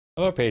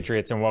Hello,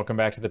 Patriots, and welcome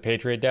back to the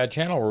Patriot Dad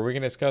channel, where we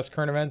can discuss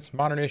current events,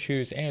 modern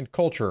issues, and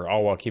culture,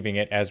 all while keeping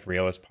it as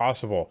real as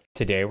possible.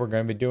 Today, we're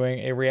going to be doing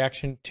a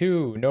reaction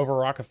to Nova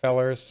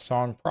Rockafeller's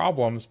song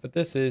Problems, but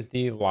this is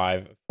the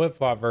live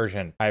FlipFlop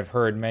version. I've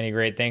heard many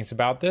great things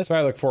about this, so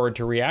I look forward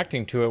to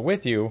reacting to it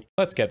with you.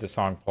 Let's get the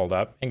song pulled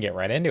up and get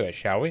right into it,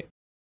 shall we?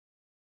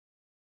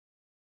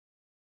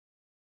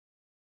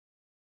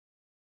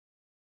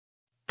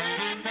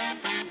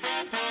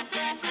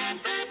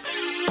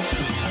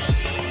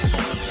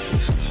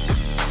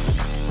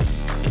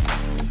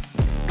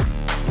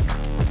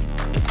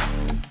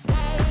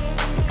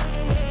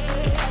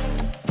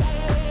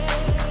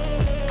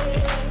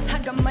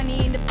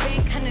 Money in the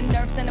bank, kinda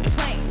nerfed on a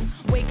plane.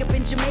 Wake up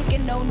in Jamaica,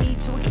 no need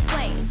to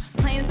explain.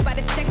 Plans by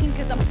the second,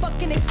 cause I'm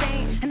fucking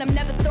insane. And I'm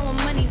never throwing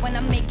money when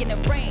I'm making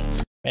it rain.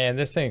 Man,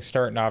 this thing's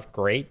starting off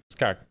great. It's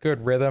got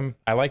good rhythm.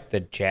 I like the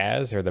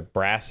jazz or the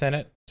brass in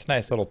it. It's a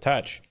nice little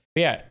touch.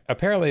 But yeah,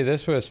 apparently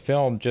this was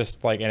filmed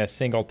just like in a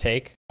single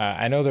take.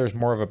 I know there's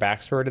more of a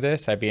backstory to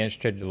this. I'd be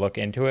interested to look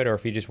into it, or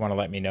if you just want to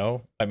let me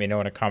know in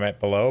a comment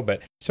below.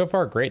 But so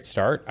far, great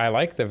start. I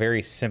like the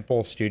very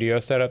simple studio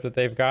setup that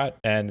they've got,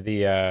 and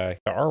the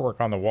artwork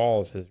on the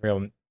walls is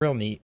real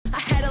neat. I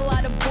had a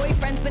lot of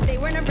boyfriends, but they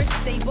were never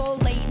stable.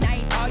 Late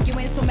night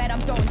arguing, so mad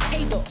I'm throwing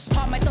tables.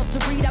 Taught myself to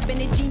read, I've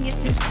been a genius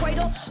since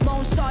cradle.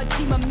 Lone Star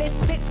team of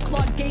misfits,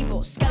 Clark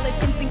Gable.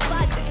 Skeletons in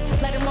closets,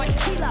 let them watch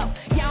Kilo.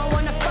 Y'all don't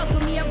wanna fuck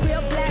with me, a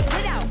real black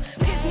widow.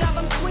 Piss me off,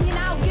 I'm swinging,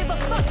 I don't give a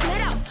fuck,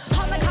 lit out.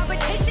 All my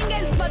competition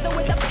getting smothered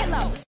with the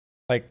pillows.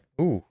 Like,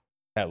 ooh,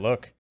 that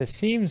look. This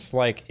seems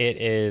like it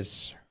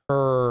is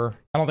her,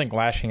 I don't think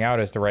lashing out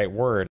is the right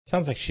word. It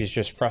sounds like she's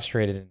just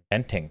frustrated and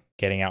venting,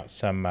 getting out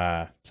some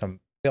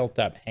built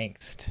up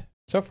angst.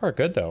 So far,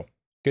 good though.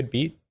 Good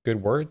beat,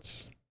 good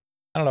words.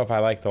 I don't know if I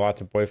like the lots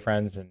of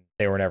boyfriends and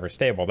they were never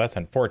stable. That's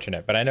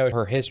unfortunate, but I know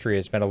her history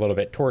has been a little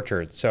bit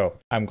tortured. So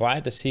I'm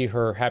glad to see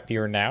her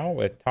happier now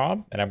with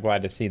Tom, and I'm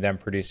glad to see them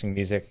producing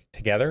music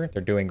together.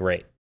 They're doing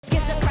great.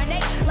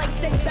 Schizophrenic, like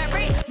Sid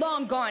Barrett,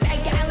 long gone.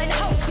 Edgar Allan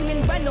Poe,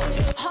 screaming Reynolds,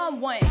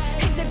 home one.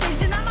 Hit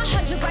division, I'm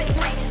 100 by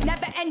 3,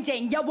 never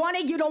ending. You want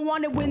it, you don't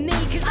want it with me,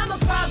 cause I'm a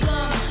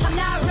problem. I'm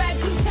not wrapped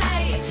too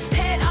tight.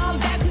 Head on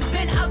back, who's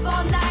been up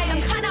all night.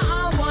 I'm kinda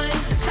on one,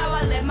 so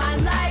I live my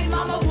life.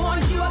 Mama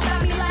warned you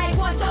about me like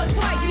once or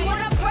twice. You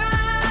want a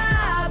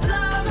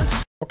problem?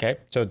 Okay,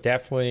 so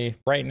definitely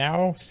right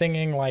now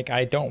singing like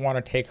I don't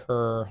want to take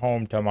her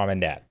home to mom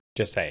and dad.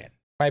 Just saying.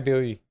 Might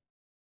be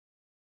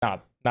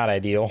not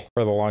ideal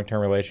for the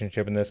long-term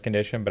relationship in this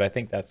condition, but I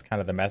think that's kind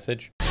of the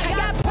message. I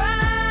got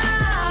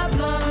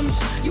problems.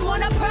 You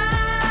want a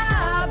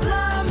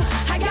problem?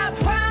 I got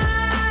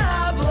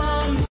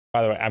problems.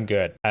 By the way, I'm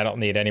good. I don't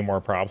need any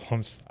more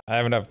problems. I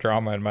have enough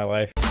drama in my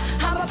life.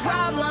 I'm a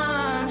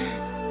problem.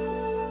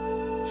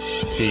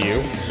 Do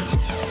you?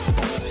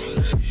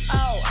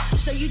 Oh,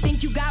 so you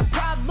think you got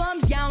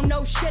problems? Y'all don't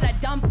know shit. I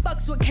dumb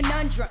fucks with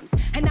conundrums.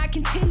 And I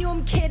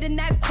continuum kid, and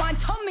that's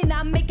quantum. And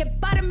I make it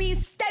fun of me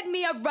instead,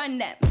 me I run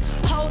them.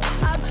 Hold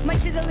up, my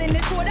shit all in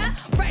disorder.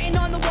 Writing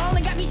on the wall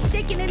and got me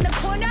shaking in the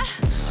corner.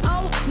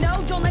 Oh,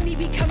 no, don't let me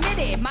be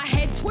committed. My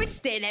head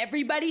twisted.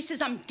 Everybody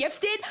says I'm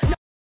gifted. No.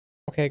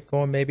 Okay,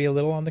 going maybe a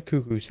little on the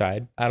cuckoo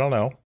side. I don't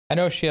know. I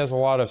know she has a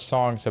lot of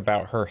songs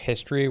about her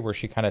history where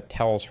she kind of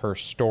tells her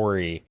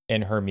story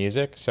in her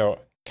music. So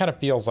it kind of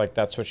feels like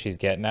that's what she's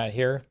getting at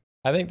here.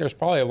 I think there's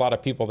probably a lot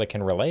of people that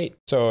can relate.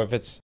 So if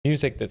it's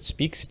music that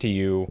speaks to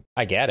you,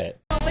 I get it.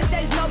 It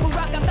says Nova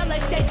Rockafeller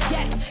said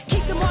yes.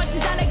 Keep the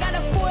Martians out, I got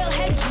a foil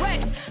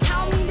headdress.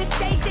 How mean to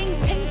say things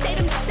say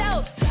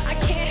themselves. I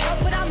can't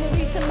help it, I'm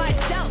releasing my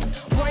doubt.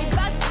 Worry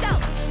about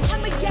self,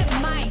 I'ma get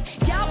mine.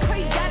 Y'all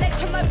praise God, I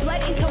turn my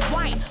blood into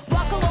wine.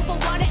 Walk all over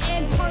water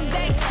and turn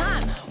back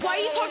time. Why are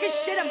you talking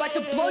shit? I'm about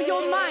to blow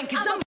your mind,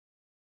 cause I'm...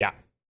 Yeah.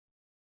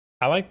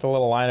 I like the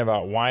little line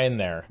about wine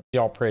there.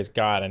 Y'all praise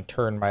God and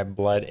turn my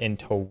blood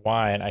into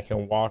wine. I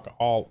can walk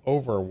all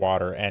over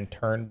water and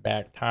turn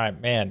back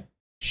time. Man,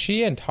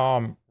 she and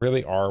Tom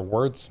really are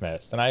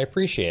wordsmiths, and I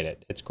appreciate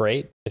it. It's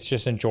great. It's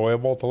just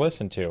enjoyable to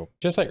listen to.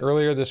 Just like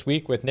earlier this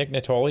week with Nick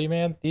Natoli,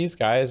 man, these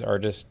guys are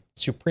just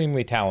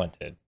supremely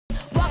talented.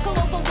 Walk all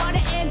over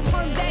water and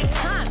turn back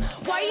time.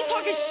 Why are you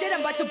talking shit?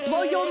 I'm about to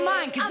blow your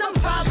mind, cause I'm a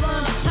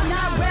problem. I'm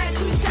not wrapped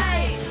too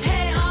tight.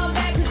 Head on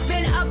back, who's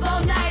been up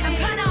all night. I'm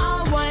kinda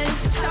on one,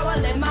 so I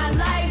live my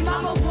life.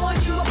 Mama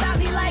warned you about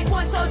me like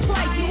once or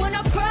twice. You want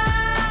a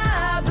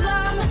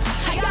problem?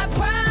 I got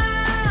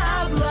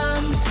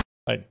problems.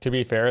 Like, to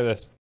be fair,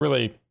 this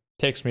really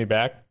takes me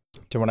back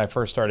to when I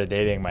first started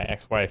dating my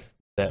ex-wife,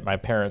 that my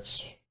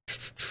parents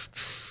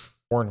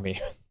warned me.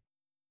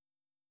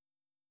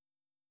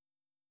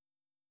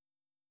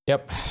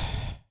 Yep.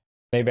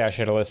 Maybe I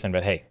should have listened,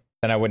 but hey,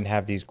 then I wouldn't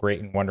have these great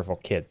and wonderful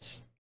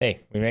kids.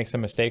 Hey, we make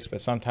some mistakes,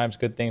 but sometimes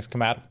good things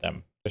come out of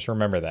them. Just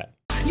remember that.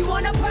 You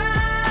want a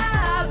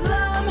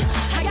problem?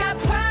 I got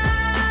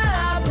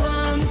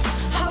problems.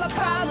 I'm a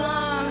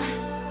problem.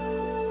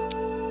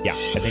 Yeah,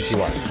 I think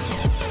you are.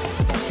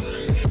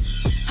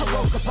 I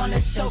woke up on a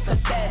sofa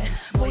bed.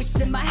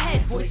 Voices in my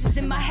head, voices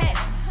in my head.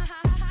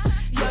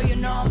 Yo, you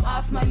know I'm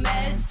off my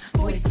meds.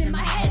 Voice in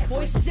my head,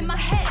 voices in my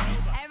head.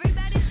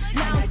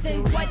 Now I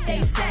think what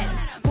they said.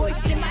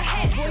 Voice in my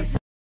head, voices.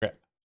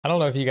 I don't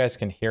know if you guys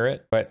can hear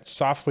it, but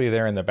softly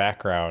there in the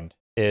background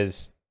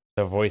is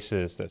the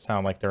voices that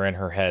sound like they're in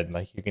her head.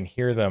 Like you can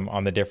hear them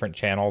on the different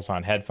channels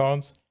on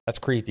headphones. That's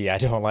creepy. I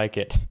don't like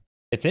it.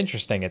 It's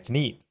interesting. It's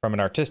neat from an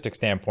artistic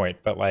standpoint,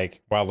 but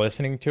like while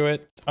listening to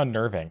it, it's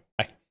unnerving.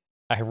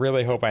 I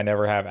really hope I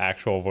never have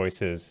actual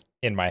voices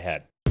in my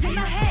head. In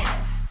my head.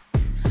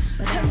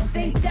 But I don't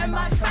think they're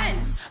my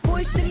friends.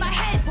 Voice in my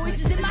head,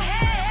 voices in my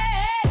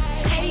head.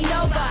 Hey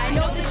Nova, I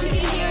know that you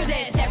can hear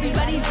this.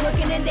 Everybody's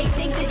looking and they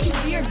think that you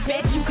weird,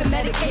 bitch. You can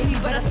medicate me,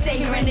 but I'll stay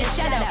here in the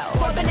shadow.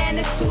 4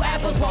 bananas, 2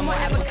 apples, 1 more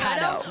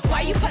avocado.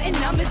 Why you putting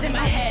numbers in my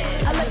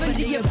head? I live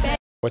under your bed.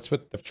 What's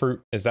with the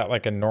fruit? Is that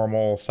like a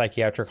normal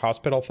psychiatric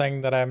hospital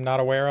thing that I'm not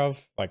aware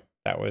of? Like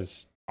that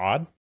was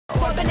odd.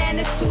 4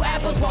 bananas, 2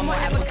 apples, 1 more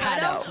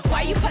avocado.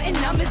 Why you putting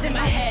numbers in my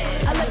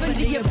head? I live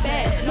under your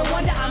bed. No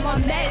wonder I'm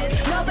on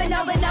meds. Nova,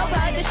 Nova,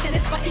 Nova. This shit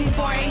is fucking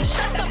boring.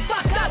 Shut the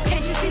fuck up.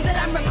 Can't you see that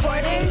I'm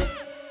recording?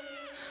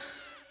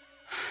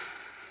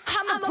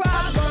 I'm a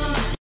problem.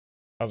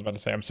 I was about to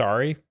say I'm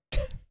sorry,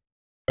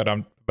 but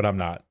I'm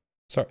not.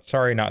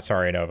 Sorry, not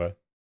sorry, Nova.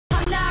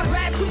 I'm not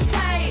rap too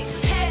tight.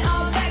 Head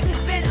on back, it's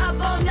been up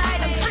all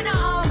night. I'm kinda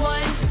on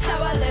one. So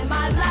I live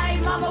my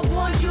life. Mama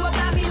warned you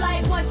about me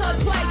like once or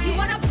twice. You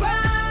want a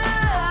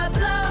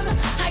problem?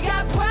 I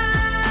got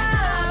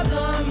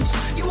problems.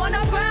 You want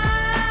a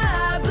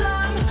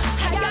problem?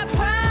 I got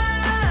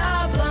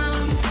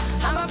problems.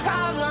 I'm a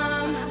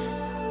problem.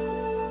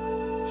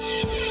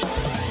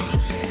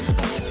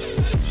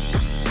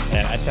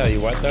 And I tell you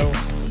what though,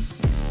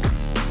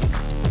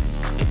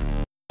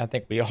 I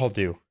think we all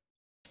do.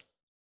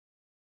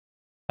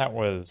 That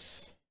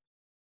was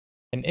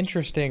an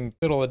interesting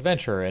little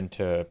adventure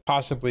into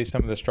possibly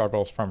some of the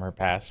struggles from her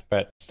past,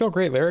 but still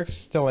great lyrics,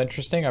 still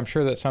interesting. I'm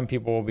sure that some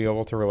people will be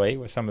able to relate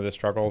with some of the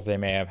struggles they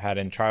may have had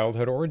in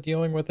childhood or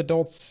dealing with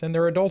adults in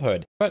their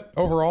adulthood. But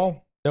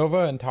overall, Nova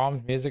and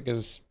Tom's music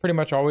is pretty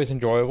much always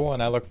enjoyable,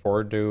 and I look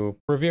forward to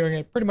reviewing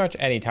it pretty much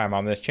anytime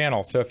on this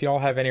channel. So if y'all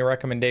have any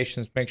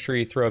recommendations, make sure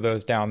you throw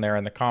those down there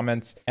in the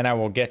comments, and I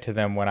will get to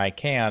them when I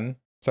can.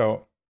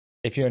 So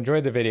if you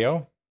enjoyed the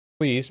video,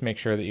 please make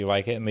sure that you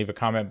like it and leave a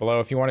comment below.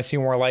 If you want to see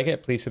more like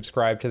it, please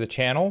subscribe to the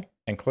channel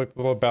and click the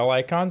little bell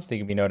icon so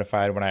you can be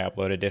notified when I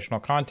upload additional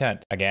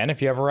content. Again,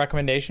 if you have a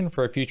recommendation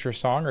for a future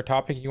song or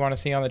topic you want to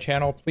see on the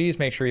channel, please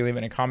make sure you leave it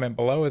in a comment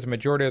below, as a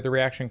majority of the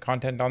reaction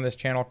content on this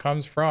channel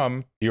comes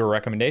from viewer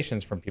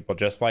recommendations from people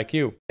just like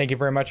you. Thank you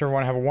very much,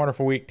 everyone. Have a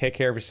wonderful week. Take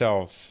care of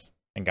yourselves,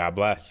 and God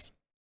bless.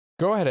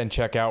 Go ahead and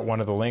check out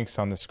one of the links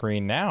on the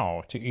screen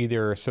now to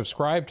either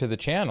subscribe to the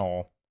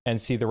channel and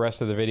see the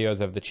rest of the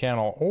videos of the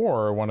channel,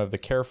 or one of the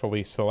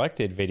carefully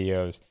selected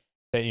videos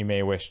that you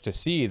may wish to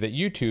see that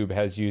YouTube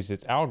has used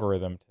its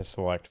algorithm to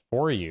select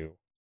for you.